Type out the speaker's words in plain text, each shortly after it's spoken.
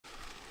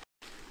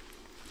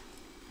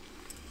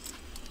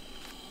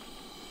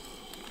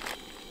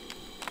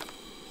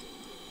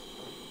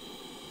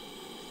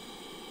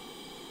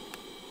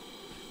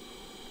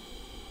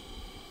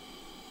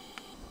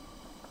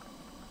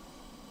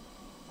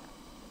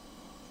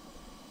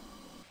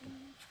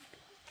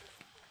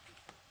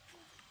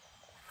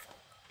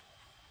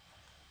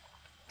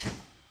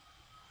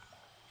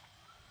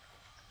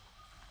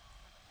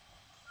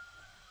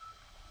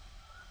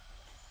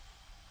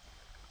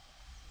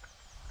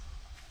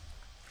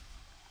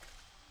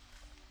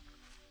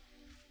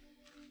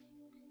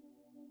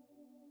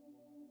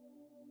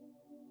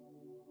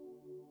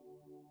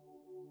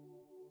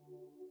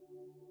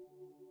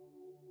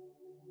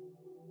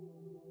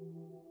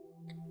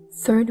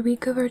Third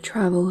week of our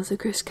travels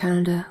across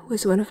Canada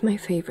was one of my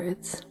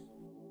favorites.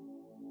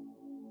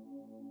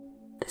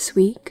 This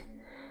week,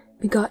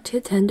 we got to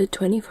attend the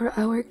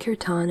 24-hour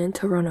Kirtan in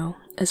Toronto,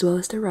 as well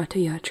as the Ratha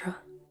Yatra.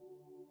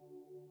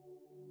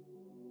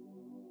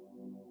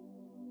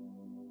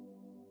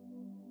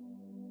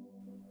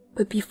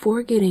 But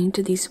before getting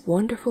to these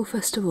wonderful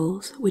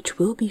festivals, which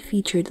will be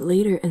featured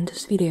later in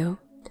this video,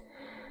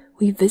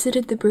 we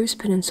visited the Bruce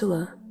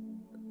Peninsula,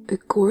 a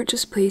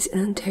gorgeous place in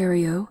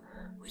Ontario,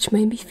 which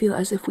made me feel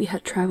as if we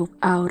had traveled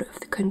out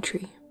of the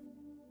country.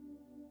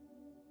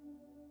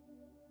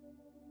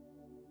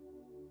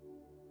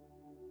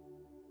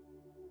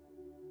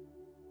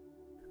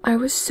 I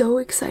was so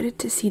excited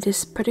to see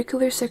this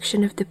particular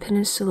section of the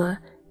peninsula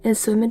and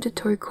swim in the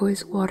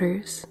turquoise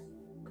waters.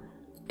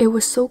 It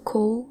was so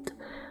cold,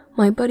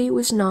 my body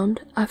was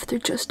numbed after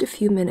just a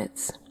few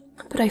minutes,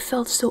 but I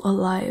felt so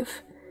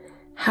alive,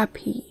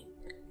 happy,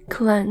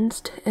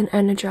 cleansed, and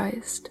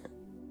energized.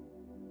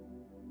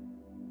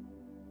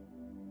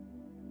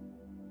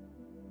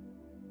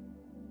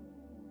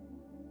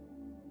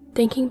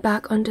 Thinking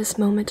back on this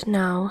moment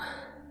now,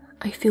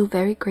 I feel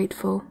very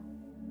grateful.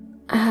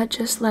 I had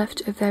just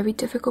left a very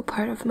difficult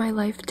part of my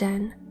life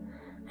then,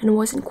 and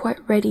wasn't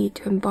quite ready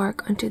to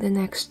embark onto the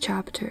next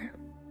chapter.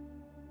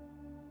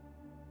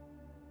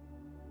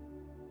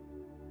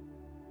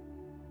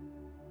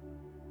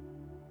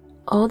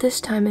 All this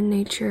time in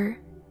nature,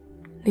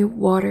 near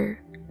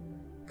water,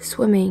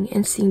 swimming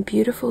and seeing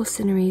beautiful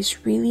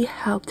sceneries really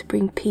helped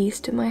bring peace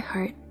to my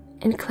heart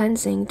and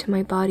cleansing to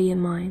my body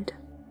and mind.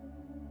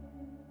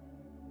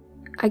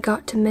 I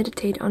got to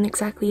meditate on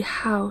exactly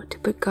how to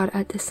put God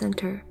at the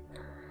center,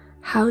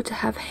 how to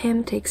have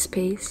Him take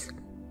space,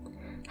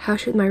 how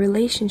should my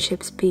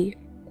relationships be,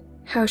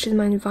 how should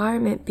my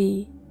environment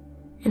be,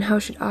 and how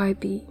should I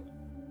be.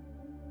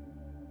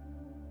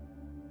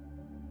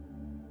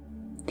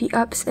 The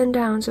ups and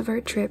downs of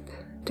our trip,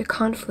 the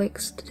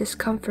conflicts, the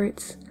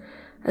discomforts,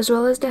 as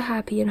well as the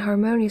happy and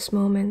harmonious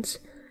moments,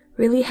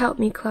 really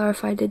helped me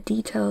clarify the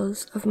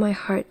details of my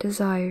heart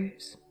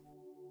desires.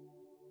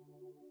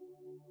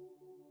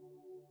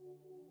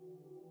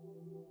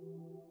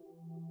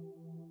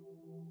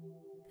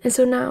 And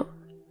so now,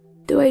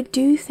 though I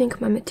do think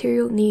my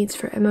material needs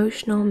for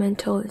emotional,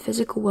 mental, and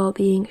physical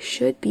well-being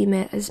should be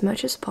met as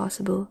much as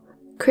possible,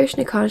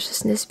 Krishna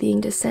Consciousness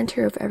being the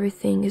center of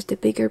everything is the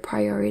bigger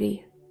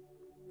priority.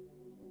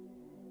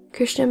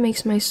 Krishna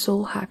makes my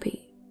soul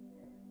happy,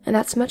 and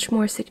that's much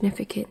more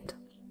significant.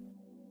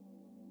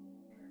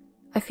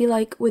 I feel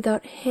like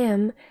without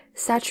Him,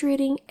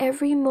 saturating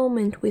every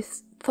moment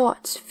with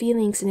thoughts,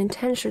 feelings, and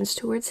intentions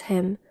towards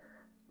Him,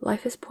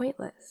 life is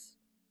pointless.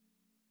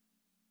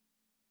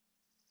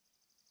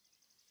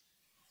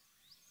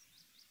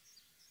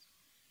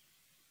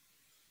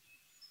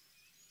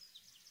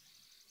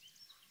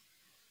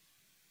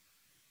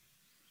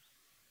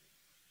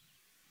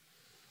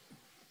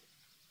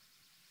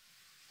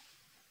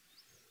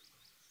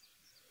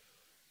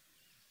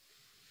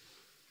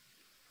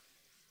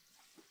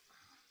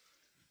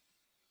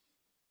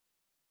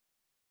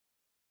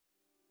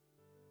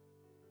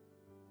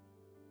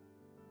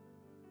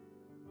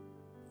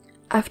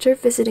 After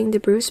visiting the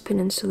Bruce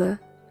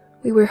Peninsula,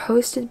 we were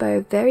hosted by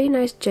a very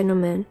nice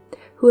gentleman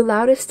who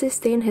allowed us to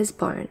stay in his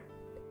barn.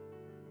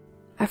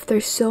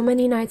 After so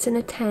many nights in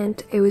a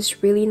tent, it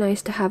was really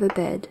nice to have a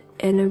bed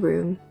and a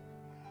room.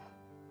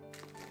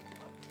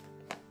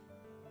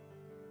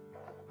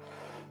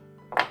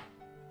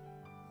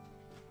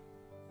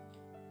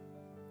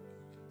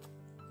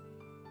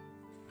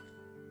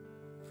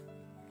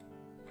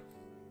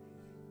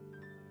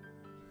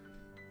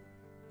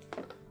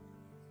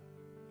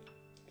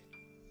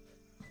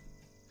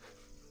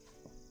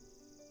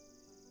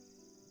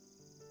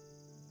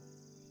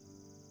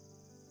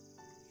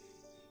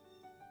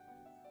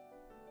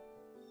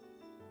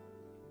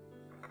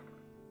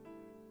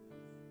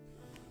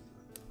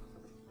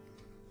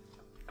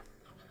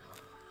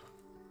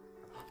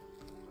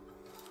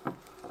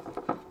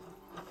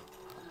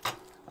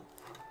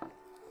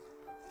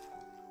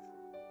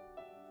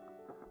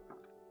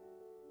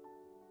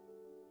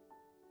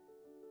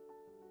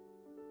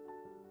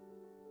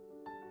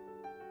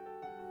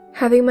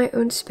 Having my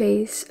own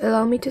space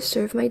allowed me to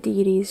serve my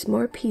deities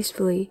more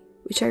peacefully,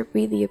 which I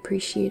really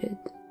appreciated.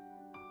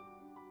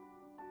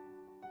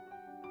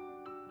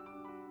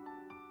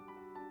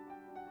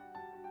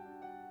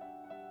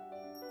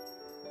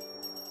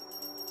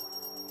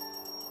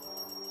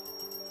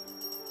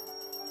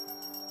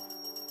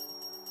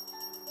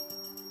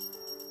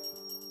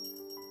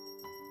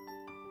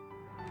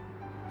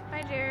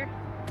 Hi dear.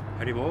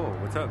 Haribol,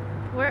 what's up?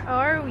 Where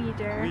are we,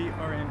 dear? We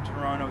are in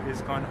Toronto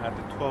ISKCON at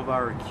the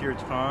 12-hour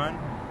Kirtan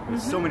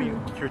with so many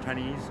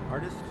Kirtanese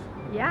artists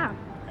Yeah.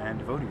 and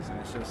devotees, and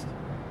it's just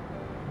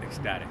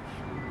ecstatic.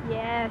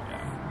 Yes.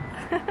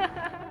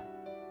 Yeah.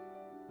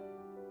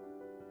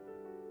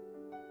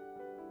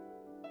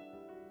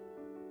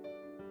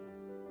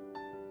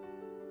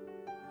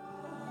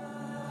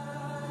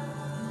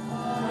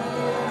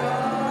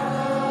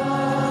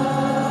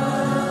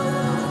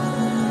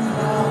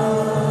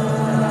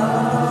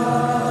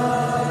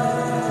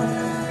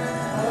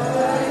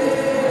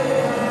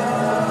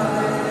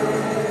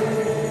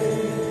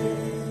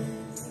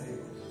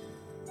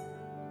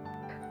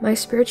 My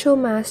spiritual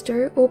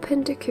master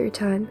opened the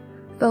kirtan,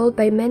 followed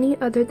by many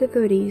other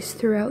devotees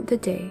throughout the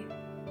day.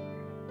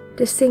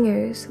 The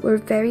singers were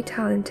very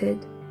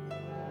talented.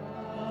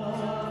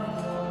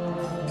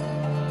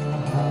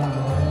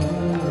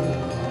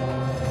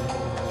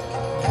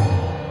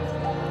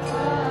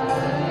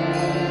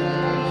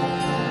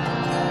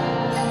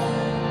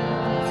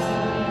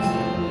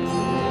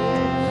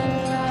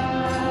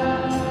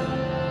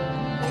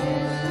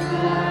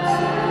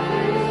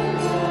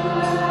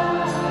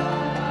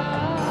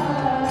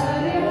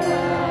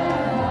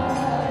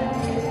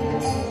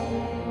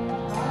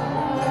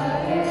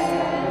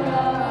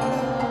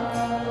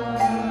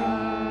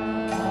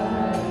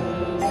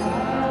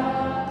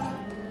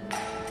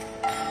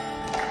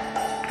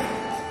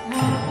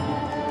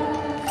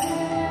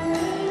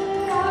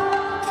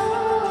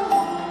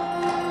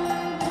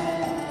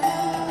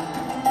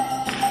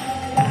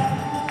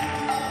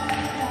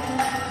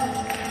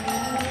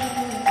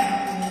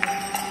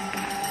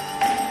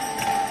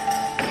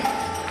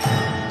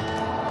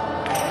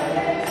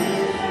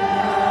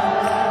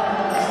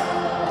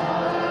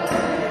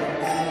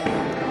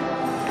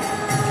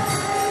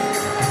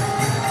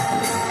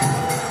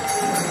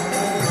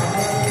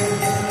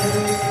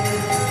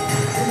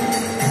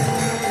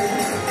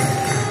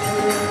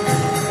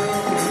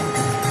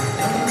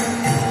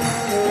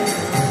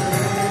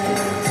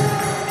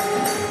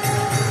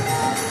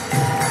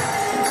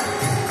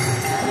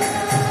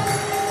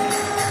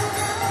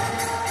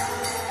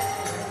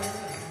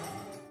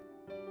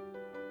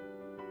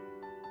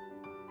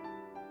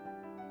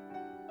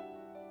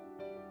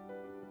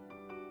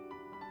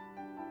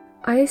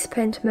 I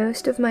spent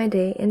most of my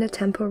day in the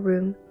temple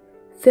room,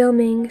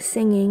 filming,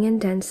 singing,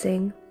 and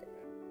dancing.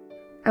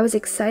 I was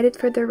excited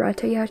for the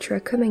Ratha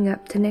Yatra coming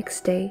up the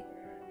next day,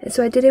 and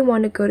so I didn't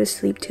want to go to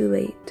sleep too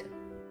late.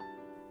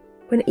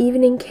 When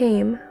evening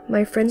came,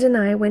 my friends and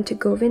I went to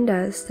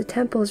Govinda's, the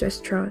temple's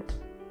restaurant,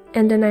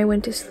 and then I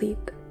went to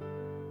sleep.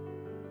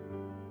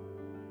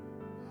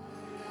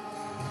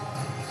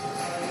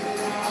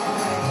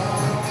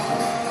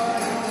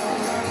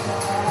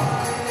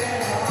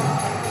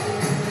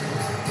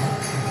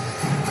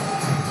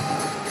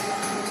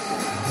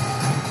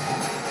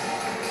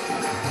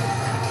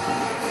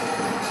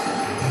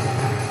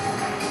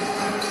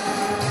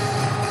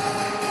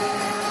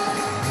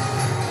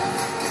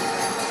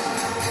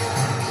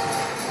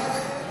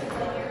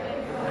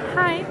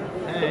 Hi.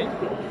 Hey,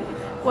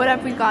 What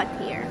have we got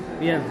here?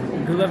 we have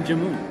gulab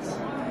jamuns.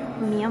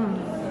 Yum.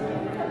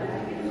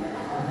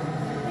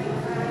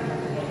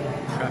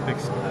 Traffic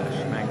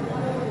splash mango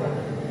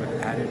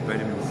with added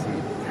vitamin C.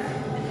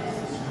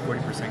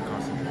 40%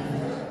 concentrate.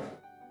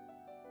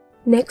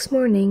 Next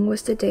morning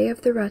was the day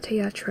of the Ratha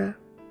Yatra.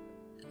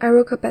 I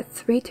woke up at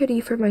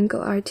 3:30 for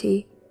Mangal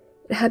Arti.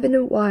 It had been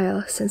a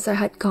while since I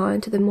had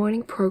gone to the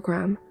morning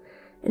program,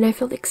 and I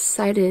felt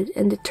excited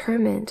and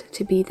determined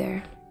to be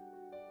there.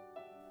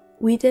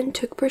 We then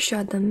took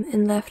prasadam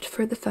and left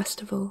for the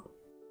festival.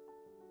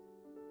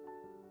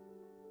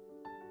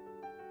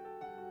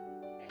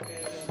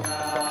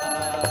 Krishna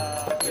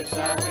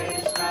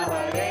Krishna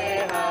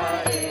Hare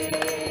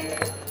Hare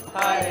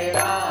Hare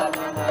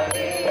Rama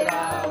Hare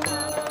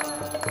Rama Rama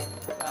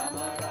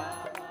Rama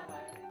Hare.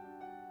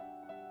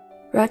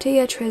 Ratha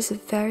Yatra is a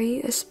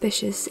very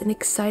auspicious and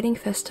exciting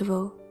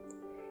festival.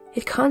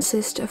 It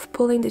consists of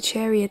pulling the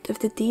chariot of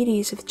the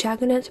deities of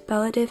Jagannath,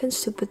 Baladev, and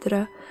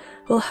Subhadra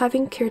while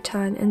having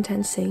kirtan and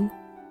dancing.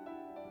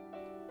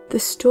 The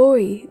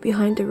story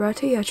behind the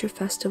Ratha Yatra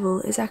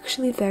festival is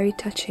actually very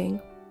touching.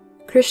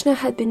 Krishna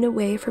had been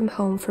away from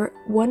home for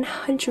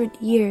 100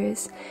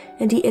 years,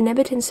 and the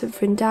inhabitants of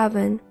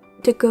Vrindavan,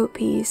 the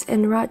gopis,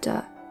 and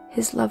Radha,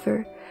 his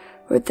lover,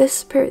 were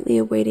desperately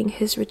awaiting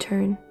his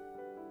return.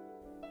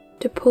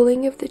 The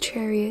pulling of the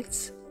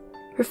chariots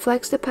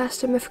reflects the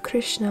pastime of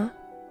Krishna,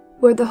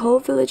 where the whole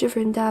village of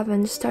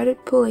Vrindavan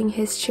started pulling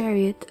his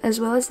chariot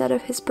as well as that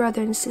of his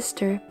brother and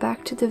sister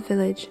back to the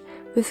village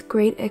with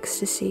great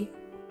ecstasy.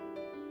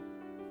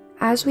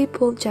 As we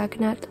pulled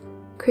Jagannath,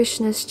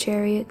 Krishna's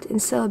chariot in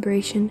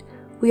celebration,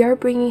 we are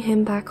bringing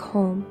him back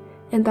home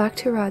and back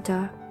to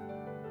Radha.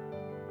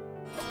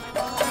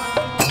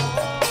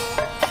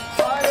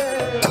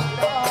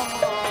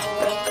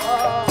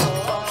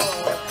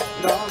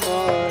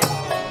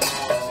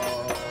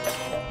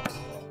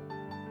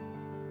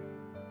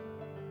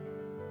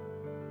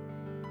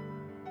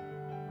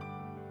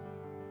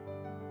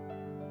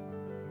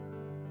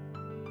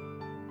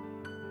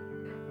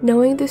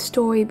 Knowing the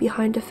story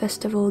behind the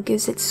festival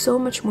gives it so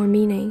much more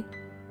meaning.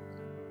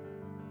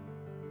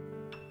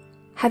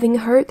 Having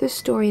heard the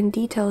story in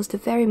details the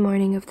very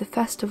morning of the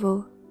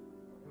festival,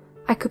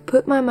 I could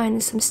put my mind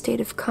in some state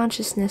of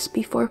consciousness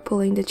before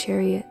pulling the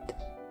chariot.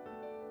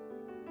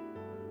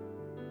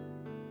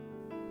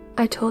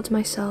 I told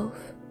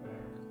myself,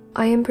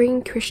 I am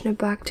bringing Krishna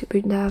back to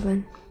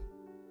Vrindavan,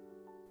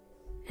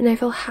 and I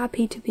felt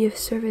happy to be of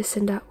service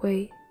in that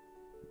way.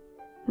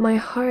 My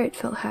heart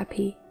felt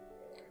happy,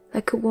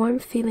 like a warm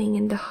feeling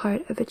in the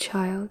heart of a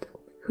child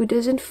who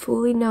doesn't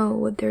fully know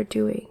what they're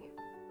doing.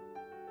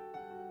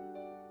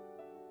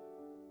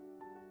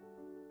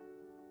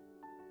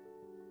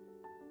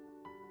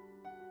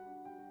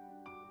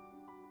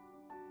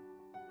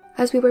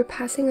 As we were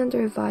passing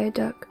under a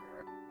viaduct,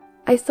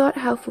 I thought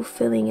how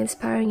fulfilling,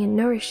 inspiring, and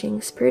nourishing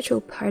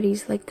spiritual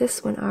parties like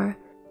this one are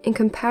in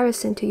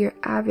comparison to your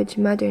average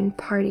modern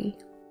party.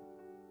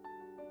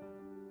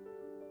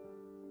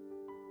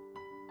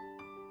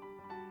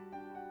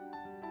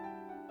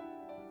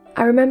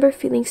 I remember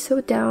feeling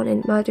so down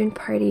in modern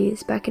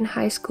parties back in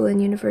high school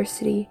and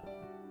university.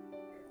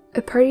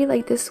 A party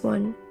like this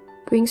one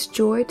brings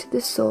joy to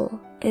the soul,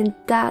 and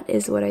that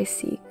is what I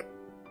seek.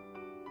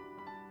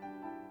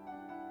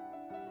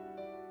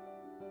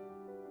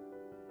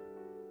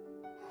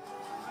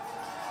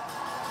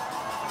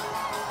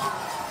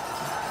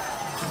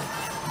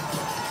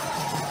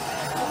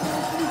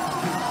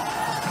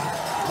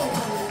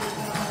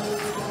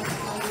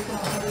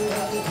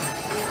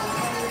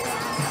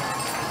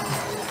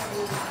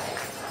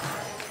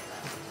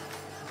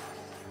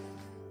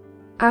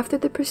 After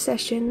the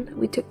procession,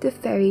 we took the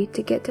ferry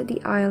to get to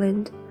the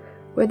island,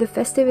 where the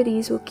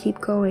festivities will keep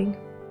going.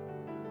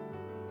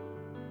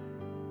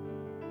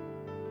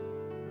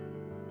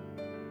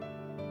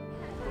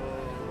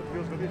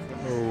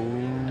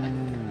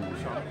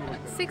 Oh.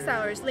 6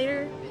 hours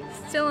later,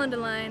 still on the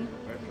line,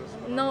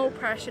 no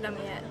prashadam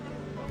yet.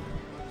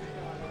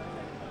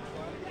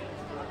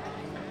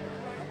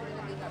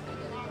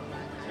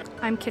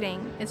 I'm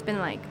kidding, it's been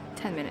like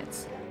 10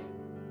 minutes.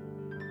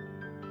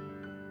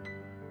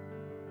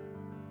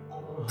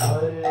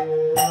 Hare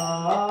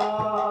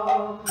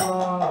Rama,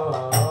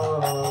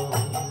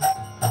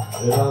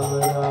 Rama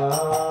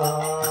Rama.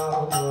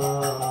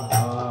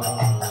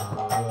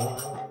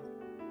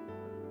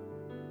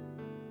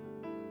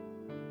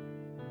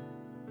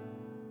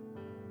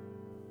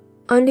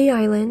 On the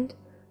island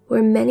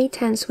were many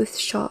tents with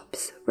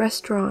shops,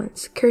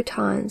 restaurants,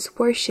 kirtans,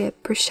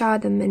 worship,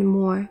 prashadam, and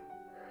more.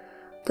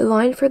 The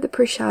line for the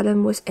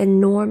prashadam was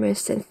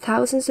enormous, and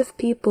thousands of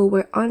people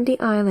were on the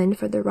island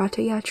for the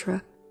Ratha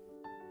Yatra.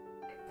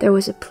 There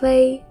was a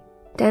play,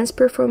 dance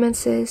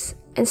performances,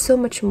 and so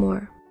much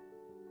more.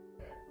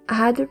 I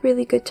had a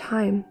really good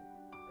time.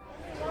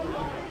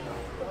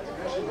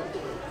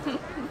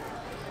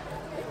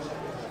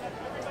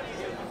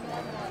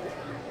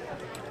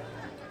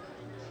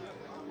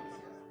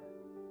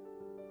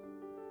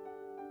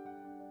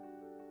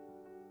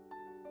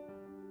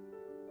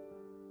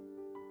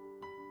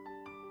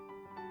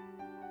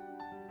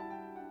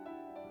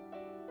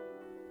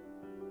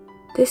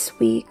 This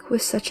week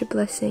was such a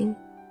blessing.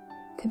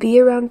 To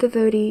be around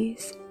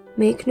devotees,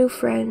 make new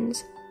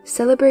friends,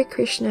 celebrate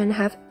Krishna, and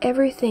have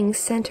everything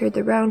centered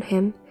around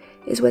him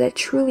is what I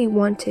truly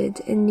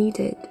wanted and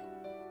needed.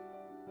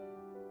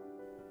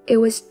 It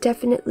was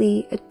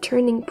definitely a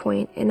turning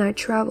point in our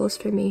travels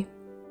for me.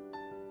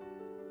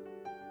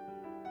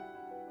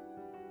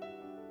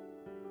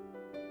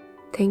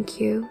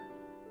 Thank you.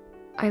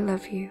 I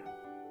love you.